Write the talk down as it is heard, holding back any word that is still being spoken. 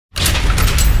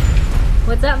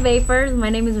What's up, vapors? My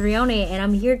name is Rione, and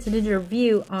I'm here to do the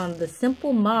review on the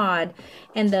Simple Mod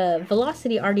and the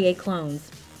Velocity RDA clones.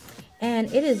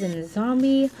 And it is in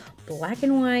zombie, black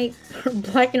and white,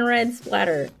 black and red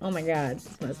splatter. Oh my god,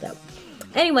 it's messed up.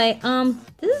 Anyway,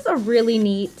 this is a really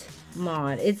neat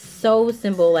mod. It's so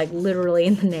simple, like literally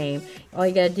in the name. All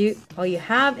you gotta do, all you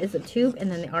have is a tube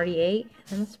and then the RDA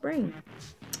and the spring.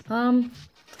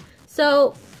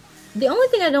 So the only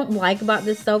thing I don't like about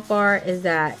this so far is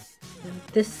that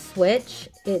this switch,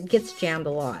 it gets jammed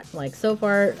a lot. Like so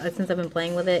far, since I've been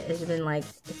playing with it, it's been like,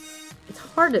 it's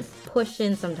hard to push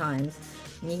in sometimes.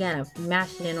 And you gotta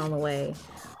mash it in all the way.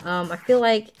 I feel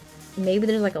like maybe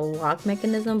there's like a lock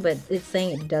mechanism, but it's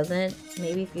saying it doesn't.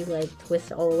 Maybe if you like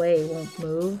twist it all the way, it won't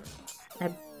move.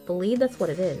 I believe that's what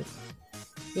it is.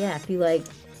 Yeah, if you like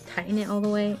tighten it all the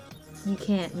way, you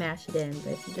can't mash it in.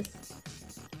 But if you just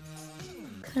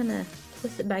kind of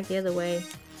twist it back the other way,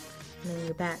 and then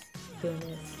you're back doing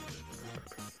this.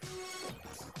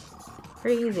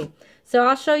 Pretty easy. So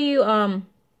I'll show you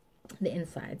the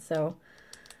inside. So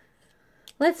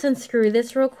let's unscrew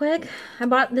this real quick. I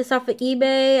bought this off of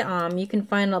eBay. You can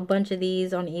find a bunch of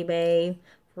these on eBay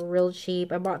for real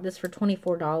cheap. I bought this for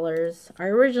 $24. I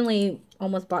originally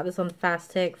almost bought this on Fast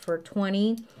Tick for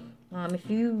 $20. If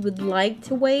you would like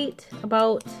to wait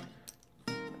about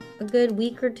a good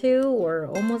week or two, or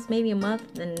almost maybe a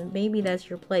month, then maybe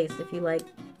that's your place if you like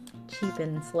cheap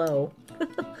and slow.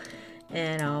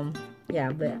 And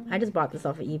yeah, but I just bought this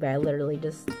off of eBay. I literally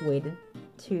just waited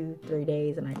 2-3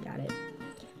 days and I got it.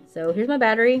 So here's my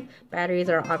battery. Batteries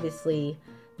are obviously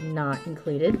not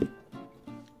included.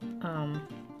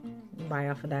 Buy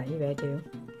off of that eBay too.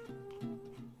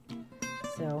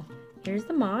 So here's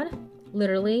the mod.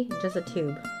 Literally just a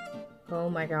tube. Oh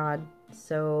my god,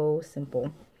 so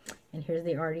simple. And here's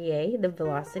the RDA, the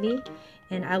Velocity.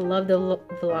 And I love the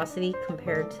Velocity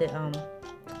compared to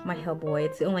my Hellboy.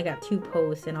 It's only got 2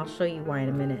 posts, and I'll show you why in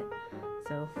a minute.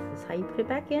 So this is how you put it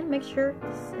back in. Make sure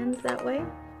this ends that way.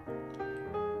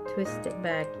 Twist it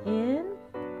back in.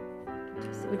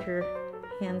 Twist it with your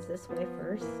hands this way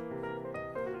first.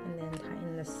 And then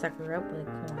tighten the sucker up with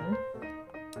a coin.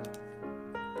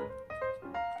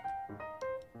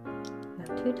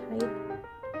 Not too tight,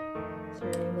 so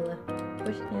you're able to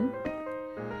push it in.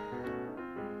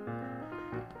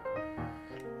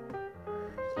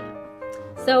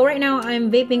 So right now I'm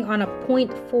vaping on a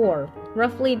 0.4,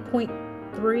 roughly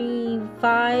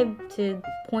 0.35 to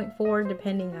 0.4,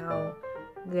 depending how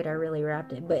good I really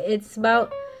wrapped it. But it's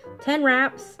about 10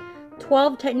 wraps,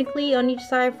 12 technically on each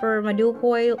side for my dual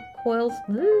coils.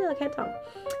 Ooh, I can't talk.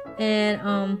 And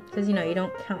because you know you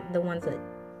don't count the ones that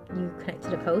you connect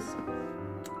to the post.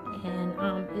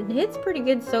 And it hits pretty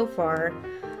good so far.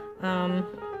 I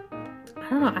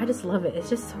don't know, I just love it. It's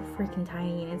just so freaking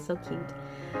tiny and it's so cute.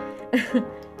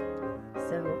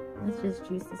 So let's just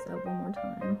juice this up one more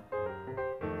time.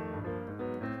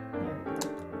 There we go.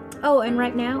 Oh, and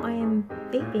right now I am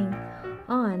vaping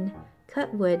on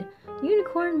Cutwood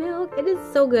Unicorn Milk. It is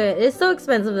so good. It's so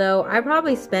expensive though. I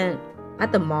probably spent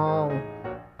at the mall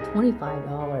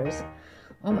 $25.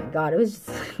 Oh my god, it was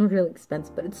just really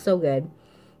expensive, but it's so good.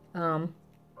 I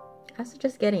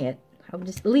suggest getting it. I would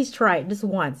just at least try it just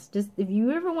once. Just if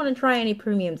you ever want to try any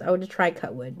premiums, I would just try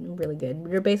Cutwood. Really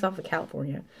good. They're based off of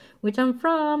California, which I'm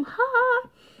from. Ha!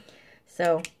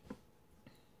 So get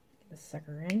the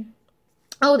sucker in.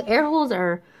 Oh, the air holes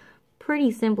are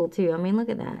pretty simple too. I mean, look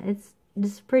at that. It's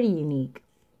just pretty unique.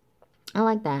 I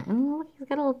like that. And look, he's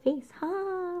got a little face.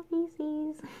 Ha!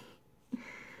 Faces.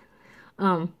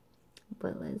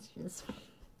 But let's just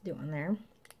do one there.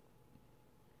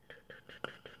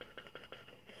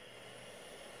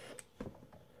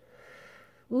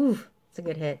 Ooh, it's a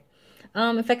good hit.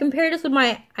 If I compare this with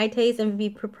my iTaste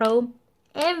MVP Pro,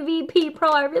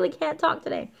 I really can't talk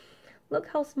today. Look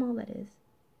how small that is.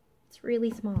 It's really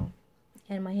small.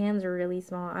 And my hands are really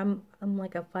small. I'm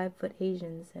like a 5-foot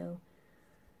Asian, so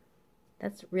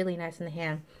that's really nice in the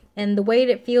hand. And the way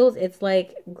it feels, it's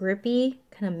like grippy,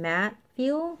 kind of matte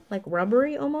feel, like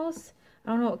rubbery almost. I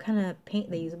don't know what kind of paint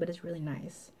they use, but it's really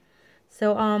nice.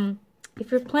 So, if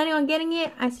you're planning on getting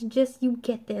it, I suggest you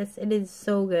get this. It is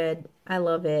so good. I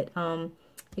love it.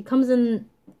 It comes in,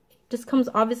 just comes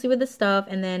obviously with the stuff,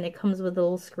 and then it comes with a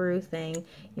little screw thing.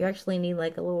 You actually need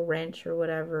like a little wrench or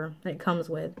whatever that it comes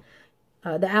with.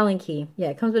 The Allen key. Yeah,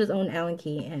 it comes with its own Allen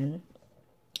key, and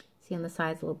see on the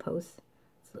sides, little posts.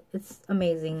 It's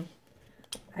amazing.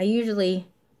 I usually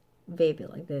vape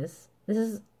it like this. This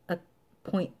is a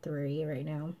 0.3 right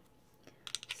now.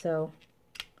 So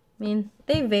I mean,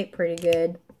 they vape pretty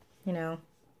good, you know.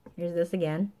 Here's this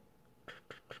again.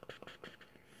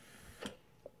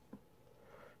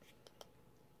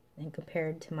 and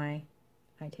compared to my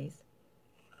iTaste.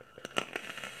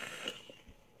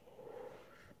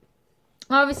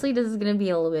 Obviously, this is going to be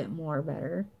a little bit more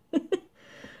better.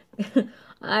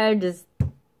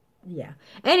 Yeah.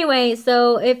 Anyway,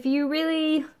 so if you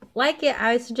really like it,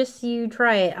 I suggest you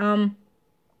try it.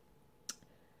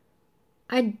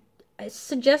 I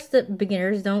suggest that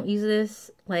beginners don't use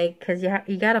this, like, because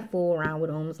you gotta fool around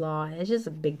with Ohm's law, and it's just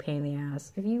a big pain in the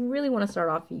ass. If you really want to start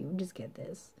off, you just get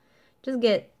this. Just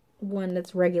get one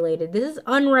that's regulated. This is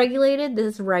unregulated.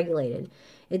 This is regulated.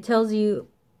 It tells you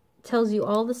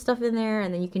all the stuff in there,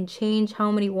 and then you can change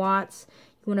how many watts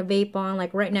you want to vape on.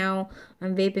 Like right now,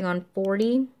 I'm vaping on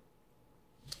 40.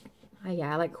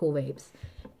 Yeah, I like cool vapes.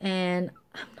 And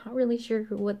I'm not really sure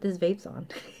what this vape's on.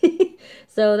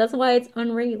 So that's why it's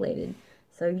unregulated.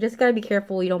 So you just got to be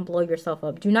careful you don't blow yourself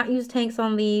up. Do not use tanks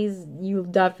on these. You'll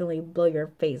definitely blow your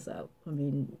face up. I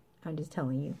mean, I'm just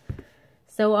telling you.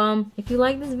 So if you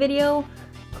like this video,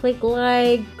 click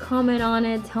like, comment on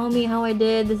it, tell me how I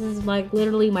did. This is like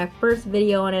literally my first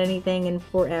video on anything in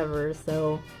forever.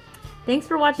 So thanks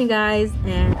for watching, guys,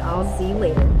 and I'll see you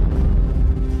later.